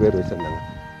கொலகொல்லின்னு பேர் வச்சுருந்தாங்க.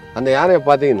 அந்த யானையை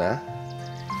பார்த்தீங்கன்னா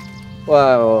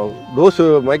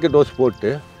மைக்க டோஸ் போட்டு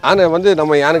யானை வந்து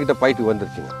நம்ம யானைக்கிட்ட ஃபைட்டுக்கு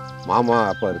வந்துருச்சுங்க. மாமா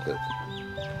அப்போ இருக்குது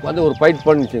வந்து ஒரு ஃபைட்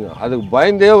பண்ணிச்சுங்க. அதுக்கு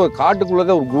பயந்தே ஒரு காட்டுக்குள்ளே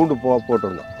தான் ஒரு கூண்டு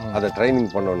போட்டிருந்தோம் அதை ட்ரைனிங்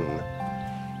பண்ணணுன்னு.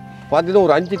 பார்த்தீங்கன்னா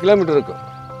ஒரு 5 கிலோமீட்டர் இருக்கும்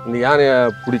இந்த யானையை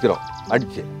பிடிக்கிறோம்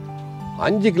அடித்து.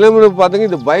 5 கிலோமீட்டர் பார்த்தீங்க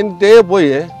இது பயந்தே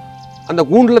போய் அந்த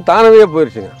கூண்டில் தானவே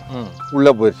போயிடுச்சுங்க,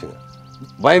 உள்ளே போயிடுச்சுங்க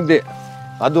பயந்தே.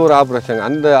 அது ஒரு ஆப்ரேஷன்.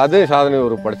 அதே சாதனை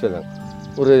ஒரு படித்ததாங்க.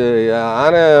 ஒரு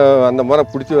யானை அந்த மாதிரி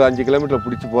பிடிச்சி 5 கிலோமீட்டர்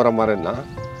பிடிச்சி போகிற மாதிரின்னா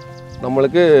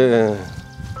நம்மளுக்கு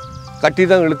கட்டி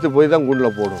தான் இழுத்து போய் தான்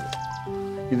கூண்டில் போடணும்.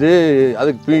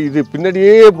 இது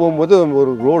பின்னாடியே போகும்போது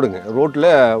ஒரு ரோடுங்க, ரோட்டில்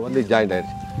வந்து ஜாயிண்ட்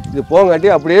ஆகிடுச்சு. இது போங்காட்டி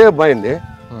அப்படியே பயந்து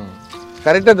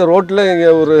கரெக்டாக அந்த ரோட்டில் இங்கே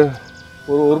ஒரு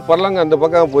ஒரு பரலாங்க அந்த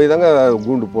பக்கம் போய் தாங்க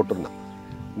கூண்டு போட்டிருந்தோம்.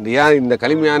 இந்த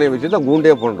கலிம் யானையை வச்சு தான்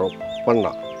கூண்டே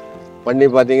பண்ணோம். பண்ணி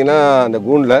பார்த்தீங்கன்னா அந்த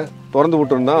கூண்டில் திறந்து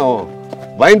விட்டுருந்தோம்,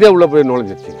 பயந்தே உள்ளே போய்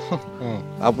நுழைஞ்சிருச்சு.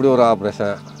 அப்படி ஒரு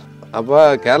ஆப்ரேஷன். அப்போ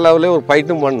கேரளாவிலே ஒரு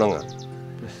ஃபைட்டும் பண்ணோங்க,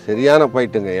 சரியான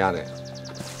ஃபைட்டுங்க யானை.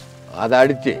 அதை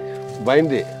அடித்து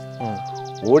பயந்து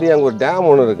ஓடி அங்கே ஒரு டேம்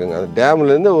ஒன்று இருக்குங்க, அந்த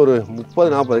டேம்லேருந்து ஒரு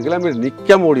 30-40 கிலோமீட்டர்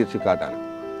நிற்காம ஓடிடுச்சு காட்டான.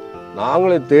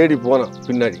 நாங்களும் தேடி போனோம்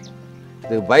பின்னாடி.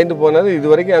 இதுக்கு பயந்து போனது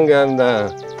இது வரைக்கும் அங்கே அந்த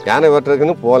யானை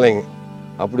வெட்டுறதுக்குன்னு போகலைங்க.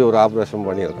 அப்படி ஒரு ஆப்ரேஷன்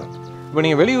பண்ணியிருக்கோம். இப்போ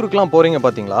நீங்கள் வெளியூருக்குலாம் போகிறீங்க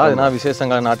பார்த்தீங்களா, அதுனா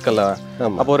விசேஷங்கள் நாட்களில்,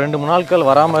 அப்போ 2-3 நாட்கள்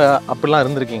வராமல் அப்படிலாம்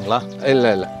இருந்திருக்கீங்களா?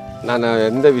 இல்லை நான்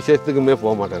எந்த விசேஷத்துக்குமே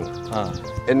போக மாட்டேங்க.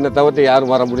 என்னை தவிர்த்து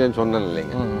யாரும் வர முடியாதுன்னு சொன்னேன்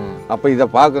இல்லைங்க. அப்போ இதை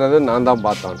பார்க்குறது நான் தான்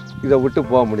பார்த்தோம். இதை விட்டு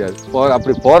போக முடியாது.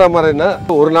 அப்படி போகிற மாதிரின்னா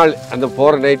ஒரு நாள் அந்த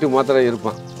போகிற நைட்டு மாத்திரம்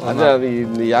இருப்பான். அது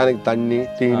இந்த யானைக்கு தண்ணி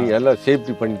தீனி எல்லாம்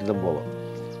சேஃப்டி பண்ணிட்டு தான் போவோம்.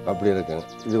 அப்படி இருக்குங்க.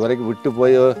 இது வரைக்கும் விட்டு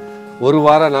போய் 1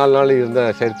 வாரம் 4 நாள் இருந்த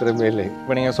சரித்திரமே இல்லை.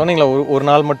 இப்போ நீங்கள் சொன்னீங்களா ஒரு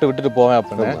நாள் மட்டும் விட்டுட்டு போவேன்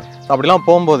அப்படின்னு. அப்படிலாம்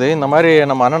போகும்போது இந்த மாதிரி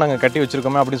நம்ம அண்ணன் நாங்கள் கட்டி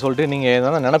வச்சிருக்கோமே அப்படின்னு சொல்லிட்டு நீங்கள்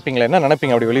எதாவது நினைப்பீங்களா? என்ன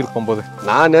நினைப்பீங்க அப்படி வெளியே போகும்போது?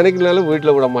 நான் நினைக்கலாலும்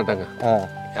வீட்டில் விட மாட்டாங்க.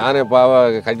 யானை பாவா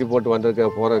கட்டி போட்டு வந்திருக்க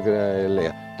போகிறதுக்கு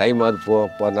இல்லையா, டைம்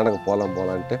அது நடக்க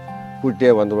போகலான்ட்டு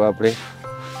கூட்டியே வந்துடுவேன். அப்படி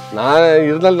நான்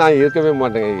இருந்தாலும் நான் இருக்கவே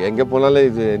மாட்டேங்க. எங்கே போனாலும்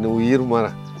இது இன்னும் உயிர் மாற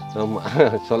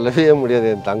சொல்லவே முடியாது.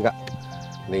 என் தங்கா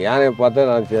இந்த யானையை பார்த்தா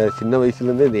நான் சின்ன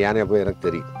வயசுலேருந்து இந்த யானையை போய் எனக்கு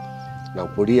தெரியும்.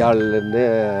 நான் பொடியாள்லேருந்து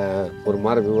ஒரு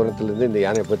மாதிரி விவரத்துலேருந்து இந்த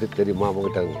யானையை பற்றி தெரியுமா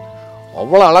அவங்ககிட்ட.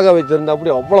 அவ்வளோ அழகாக வச்சுருந்தா,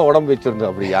 அப்படி அவ்வளோ உடம்பு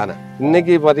வச்சுருந்தேன் அப்படி யானை.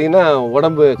 இன்றைக்கி பார்த்தீங்கன்னா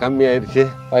உடம்பு கம்மியாயிடுச்சு,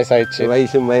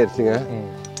 வயசும் ஆயிடுச்சுங்க.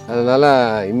 அதனால்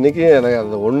இன்றைக்கி எனக்கு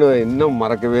அந்த ஒன்று இன்னும்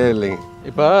மறக்கவே இல்லைங்க.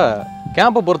 இப்போ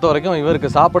கேம்பை பொறுத்த வரைக்கும் இவருக்கு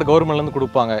சாப்பாடு கவர்மெண்ட்லேருந்து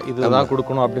கொடுப்பாங்க, இதுதான்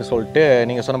கொடுக்கணும் அப்படின்னு சொல்லிட்டு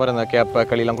நீங்கள் சொன்ன மாதிரி அந்த கேப்பை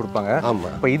களிலாம் கொடுப்பாங்க.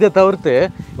 ஆமாம். இப்போ இதை தவிர்த்து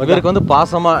இவருக்கு வந்து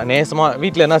பாசமாக நேசமாக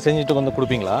வீட்டில் என்ன செஞ்சுட்டு வந்து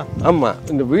கொடுப்பீங்களா? ஆமாம்.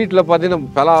 இந்த வீட்டில்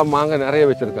பார்த்தீங்கன்னா பலா மாங்காய் நிறைய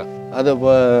வச்சுருக்கேன். அது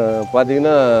இப்போ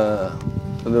பார்த்தீங்கன்னா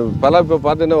அந்த பலா இப்போ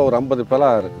பார்த்தீங்கன்னா ஒரு 50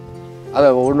 பலா இருக்குது. அதை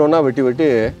ஒன்று ஒன்றா வெட்டி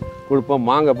கொடுப்போம்.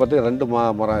 மாங்காய் பார்த்து 2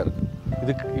 மரம் இருக்குது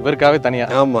இதுக்கு இவருக்காகவே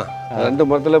தனியாக. ஆமாம். 2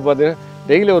 மரத்தில் பார்த்தீங்கன்னா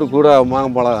டெய்லி ஒரு கூட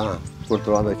மாங்காய் பழம்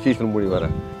கொடுத்துருவோம். அந்த சீசன் முடி வர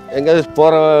எங்கேயாவது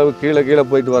போகிற கீழே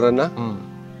போயிட்டு வரேன்னா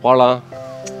பழம்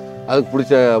அதுக்கு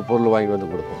பிடிச்ச பொருள் வாங்கி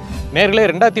வந்து கொடுப்போம். நேர்களே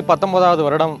 2019வது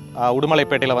வருடம்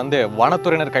உடுமலைப்பேட்டையில் வந்து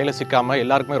வனத்துறையினர் கையில் சிக்காமல்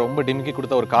எல்லாருக்குமே ரொம்ப டிமிக்கி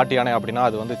கொடுத்த ஒரு காட்டு யானை அப்படின்னா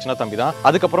அது வந்து சின்ன தம்பி தான்.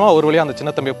 அதுக்கப்புறமா ஒரு வழியாக அந்த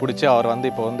சின்ன தம்பியை பிடிச்சி அவர் வந்து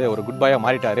இப்போ வந்து ஒரு குட் பாயாக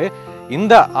மாறிட்டாரு.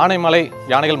 இந்த ஆனைமலை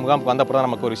யானைகள் முகாமுக்கு வந்தப்போ தான்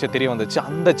நமக்கு ஒரு விஷயம் தெரிய வந்துச்சு,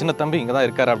 அந்த சின்ன தம்பி இங்கே தான்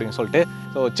இருக்காரு அப்படின்னு சொல்லிட்டு.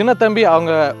 ஸோ சின்ன தம்பி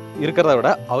அவங்க இருக்கிறத விட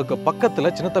அவருக்கு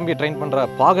பக்கத்தில் சின்ன தம்பியை ட்ரெயின் பண்ணுற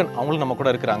பாகன் அவங்களும் நம்ம கூட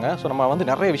இருக்கிறாங்க. ஸோ நம்ம வந்து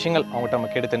நிறைய விஷயங்கள் அவங்ககிட்ட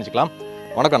நம்ம கேட்டு தெரிஞ்சுக்கலாம்.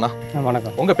 வணக்கம்ண்ணா.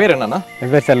 வணக்கம். உங்கள் பேர் என்னண்ணா?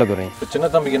 என் பேர் செல்லதுரை. இப்போ சின்ன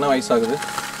தம்பிக்கு என்ன வயசாகுது?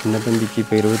 சின்ன தம்பிக்கு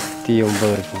இப்போ 29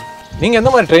 இருக்கும். நீங்கள் எந்த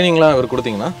மாதிரி ட்ரைனிங்லாம் இவர்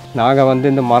கொடுத்தீங்கன்னா? நாங்கள் வந்து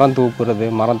இந்த மரம் தூக்குறது,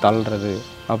 மரம் தள்ளுறது,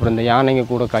 அப்புறம் இந்த யானைங்க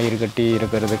கூட கயிறு கட்டி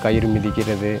இருக்கிறது, கயிறு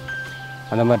மிதிக்கிறது,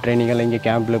 அந்த மாதிரி ட்ரைனிங்கெல்லாம் இங்கே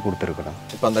கேம்பில் கொடுத்துருக்குறோம்.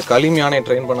 இப்போ அந்த கலீம் யானையை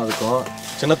ட்ரெயின் பண்ணதுக்கும்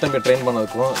சின்ன தம்பி ட்ரெயின்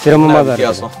பண்ணதுக்கும் சிரமமாக தான்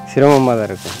இருக்கும். சிரமமாக தான்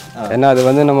இருக்கும். ஏன்னா அது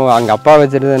வந்து நம்ம அங்கே அப்பா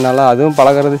வச்சுருந்ததுனால அதுவும்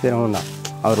பழகிறது சிரமம் தான்.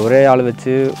 அவர் ஒரே ஆள்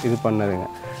வச்சு இது பண்ணதுங்க.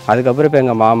 அதுக்கப்புறம் இப்போ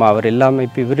எங்கள் மாமா அவர் இல்லாமல்,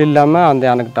 இப்போ இவர் இல்லாமல் அந்த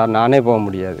யானைக்கிட்ட நானே போக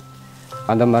முடியாது.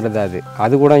 அந்த மாதிரி தான்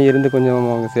அது கூட இருந்து கொஞ்சம்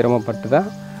சிரமப்பட்டு தான்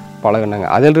பழகினாங்க.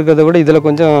 அதில் இருக்கிறத விட இதில்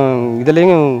கொஞ்சம்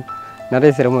இதுலேயும்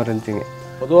நிறைய சிரமம் இருந்துச்சுங்க.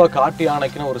 பொதுவாக காட்டு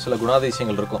யானைக்குன்னு ஒரு சில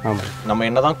குணாதிசயங்கள் இருக்கும். நம்ம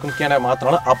என்னதான் கும்கி யானை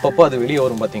மாற்றினாலும் அப்பப்போ அது வெளியே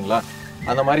வரும் பார்த்தீங்களா?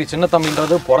 அந்த மாதிரி சின்ன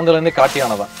தம்பின்றது பிறந்தலேருந்தே காட்டு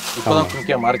யானை தான், இப்போதான்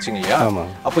கும்கியா மாறிச்சிங்க இல்லையா?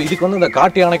 அப்போ இதுக்கு வந்து இந்த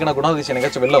காட்டு யானைக்கான குணாதிசயம்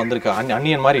எங்கேயாச்சும் வெளில வந்திருக்கா?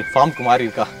 அன்னியன் மாதிரி ஃபார்முக்கு மாறி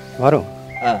இருக்கா? வரும்,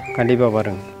 கண்டிப்பாக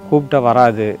வருங்க. கூப்பிட்டா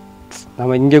வராது.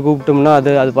 நம்ம இங்கே கூப்பிட்டோம்னா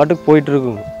அது பாட்டுக்கு போயிட்டு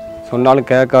இருக்கும், சொன்னாலும்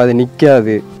கேட்காது,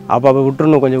 நிற்காது. அப்போ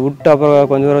விட்டுறணும், கொஞ்சம் விட்டு அப்புறம்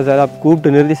கொஞ்சம்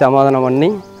கூப்பிட்டு நிறுத்தி சமாதானம் பண்ணி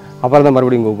அப்புறம் தான்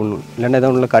மறுபடியும் கூப்பிடணும். இல்லைன்னா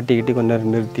எதாவது உள்ள கட்டி கொஞ்சம்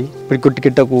நேரம் நிறுத்தி இப்படி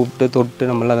கிட்ட கூப்பிட்டு தொட்டு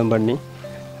நம்மளாம் அதை பண்ணி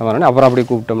சமாதானம் அப்புறம் அப்படி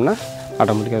கூப்பிட்டோம்னா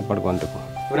ஆட்டோமேட்டிக்காக பாட்டுக்கு வந்துருக்கும்.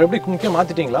 இவர் எப்படி முக்கியம்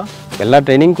மாற்றிட்டீங்களா? எல்லா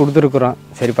ட்ரைனிங் கொடுத்துருக்குறோம்.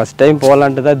 சரி ஃபஸ்ட் டைம்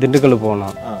போகலான்ட்டு தான் திண்டுக்கல்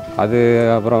போனோம். அது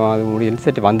அப்புறம் அது முடியல,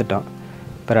 சரி வந்துட்டோம்.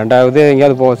 இப்போ ரெண்டாவது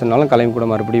எங்கேயாவது போக சொன்னாலும் கலையும் கூட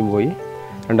மறுபடியும் போய்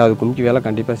ரெண்டாவது கும்கி வேலை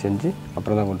கண்டிப்பாக செஞ்சு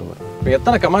அப்புறம் தான் கொண்டு வரோம். இப்போ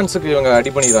எத்தனை கமெண்ட்ஸுக்கு இவங்க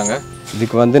அடி பண்ணிடுறாங்க?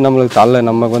 இதுக்கு வந்து நம்மளுக்கு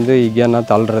நமக்கு வந்து இகேன்னா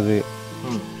தள்ளுறது,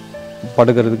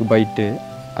 படுக்கிறதுக்கு பைட்டு,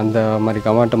 அந்த மாதிரி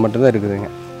கமெண்ட்டை மட்டும்தான் இருக்குதுங்க.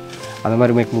 அந்த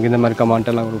மாதிரி இந்த மாதிரி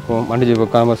கமெண்ட்டெல்லாம் இருக்கும்.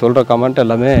 மண்டிச்சு நம்ம சொல்கிற கமெண்ட்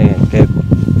எல்லாமே கேட்கும்.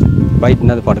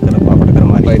 பைட்னா அது படுக்கிற மாதிரி.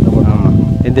 ஆமாம்,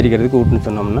 எந்திரிக்கிறதுக்கு விட்டுன்னு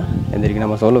சொன்னோம்னா எந்திரிக்க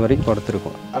நம்ம சொல்ல வரைக்கும்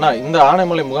படுத்துருக்கோம். ஆனால் இந்த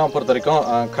ஆனைமலை முகாம் பொறுத்த வரைக்கும்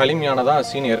கலீம் யானை தான்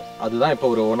சீனியர். அதுதான் இப்போ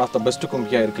ஒரு ஒன் ஆஃப் த பெஸ்ட்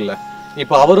கும்கியாக இருக்குல்ல.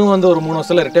 இப்போ அவரும் வந்து ஒரு 3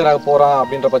 வருஷத்துல ரிட்டையர் ஆக போறான்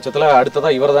அப்படின்ற பட்சத்தில்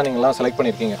அடுத்ததான் இவர் தான் நீங்களாம் செலக்ட்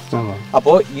பண்ணியிருக்கீங்க.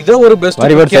 அப்போ இதை ஒரு பெஸ்ட்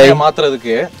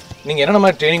மாத்துறதுக்கு நீங்கள் என்னென்ன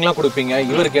மாதிரி ட்ரைனிங்லாம் கொடுப்பீங்க?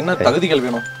 இவருக்கு என்ன தகுதிகள்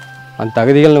வேணும்? அந்த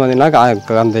தகுதிகள்னு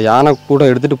பார்த்தீங்கன்னா அந்த யானை கூட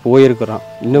எடுத்துகிட்டு போயிருக்கிறோம்.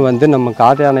 இன்னும் வந்து நம்ம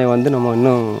காட்டு யானையை வந்து நம்ம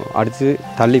இன்னும் அடித்து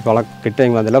தள்ளி கிட்ட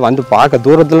அதில் வந்து பார்க்க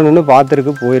தூரத்தில் நின்று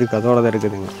பார்த்துருக்கு போயிருக்கு, அதோட தான்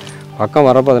இருக்குதுங்க. பக்கம்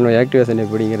வரப்போ அதனோட ஆக்டிவேஷன்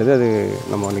எப்படிங்கிறது அது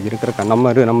நம்ம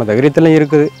இருக்கிற நம்ம தைரியத்தில்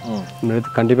இருக்குது,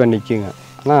 கண்டிப்பாக நிற்குங்க.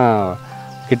 ஆனால்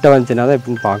கிட்ட வந்துச்சுன்னா தான்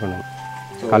எப்படின்னு பார்க்கணும்.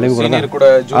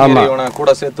 கலீம்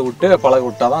கூட சேர்த்து விட்டு பழக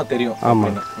விட்டா தான் தெரியும்.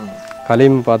 ஆமாம்,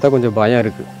 கலீம் பார்த்தா கொஞ்சம் பயம்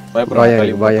இருக்குது,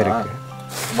 பயம் இருக்குது.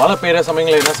 மழை பெய்கிற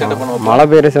சமயங்களில் என்ன சேட்டை பண்ணுவோம்? மழை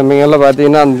பெய்கிற சமயங்களில்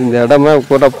பார்த்தீங்கன்னா அந்த இடமே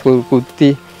கூட குத்தி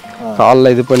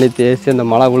காலில் இது பண்ணி தேய்ச்சி அந்த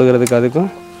மழை விழுகிறதுக்கு அதுக்கும்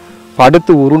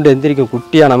படுத்து உருண்டு எந்திரிக்கும்.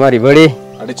 குட்டியான மாதிரி வெடி,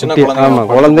 ஆமாம்,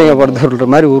 குழந்தைங்க படுத்து விடுற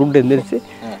மாதிரி உருண்டு எந்திரிச்சு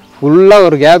ஃபுல்லாக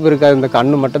ஒரு கேப் இருக்காது, இந்த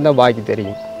கண்ணு மட்டும்தான் பாக்கி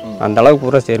தெரியும். அந்த அளவுக்கு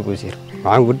பூரா சேர் பூசிடும்.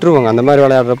 நாங்கள் விட்டுருவோங்க, அந்த மாதிரி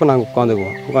விளையாடுறப்ப நாங்கள்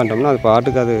உட்காந்துட்டோம்னா அது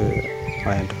பாட்டுக்கு அது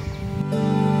விளையாண்டுருவோம்.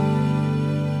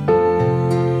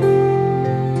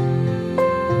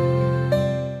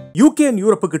 UK and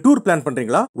யூரோப்புக்கு டூர் பிளான்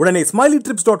பண்றீங்களா? உடனே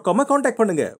smileytrips.com கான்டாக்ட்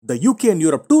பண்ணுங்க. The UK and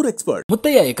Europe tour expert.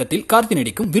 Muthiah இயக்கத்தில் கார்த்தி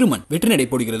நடிக்கும் விருமன் வெற்றி நடை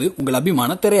போடுகிறது உங்கள்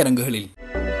அபிமான திரையரங்குகளில்.